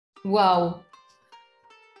Wow.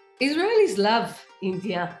 Israelis love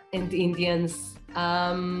India and Indians.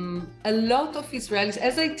 A lot of Israelis,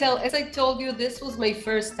 as I told you, this was my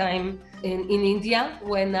first time in India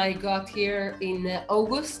when I got here in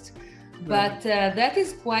August, but that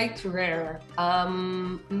is quite rare.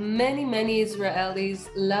 Many Israelis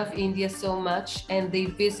love India so much, and they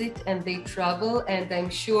visit and they travel, and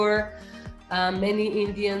I'm sure many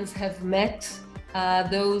Indians have met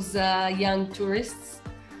those young tourists.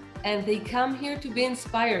 And they come here to be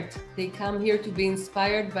inspired. They come here to be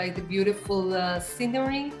inspired by the beautiful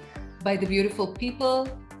scenery, by the beautiful people,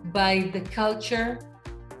 by the culture.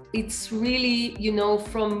 It's really, you know,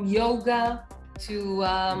 from yoga to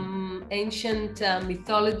ancient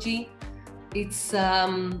mythology. It's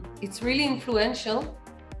really influential.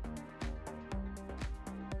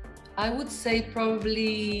 I would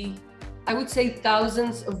say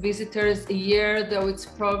thousands of visitors a year, though it's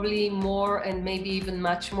probably more and maybe even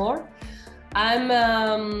much more. I'm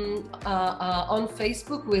on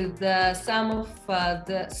Facebook with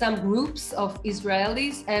some groups of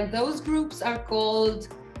Israelis, and those groups are called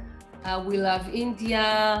We Love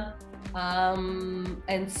India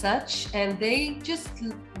and such. And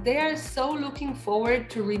they are so looking forward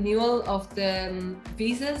to renewal of the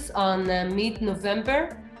visas on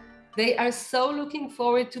mid-November. They are so looking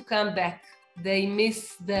forward to come back. They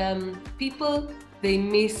miss the people, they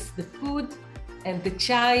miss the food and the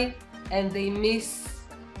chai, and they miss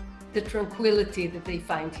the tranquility that they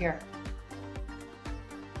find here.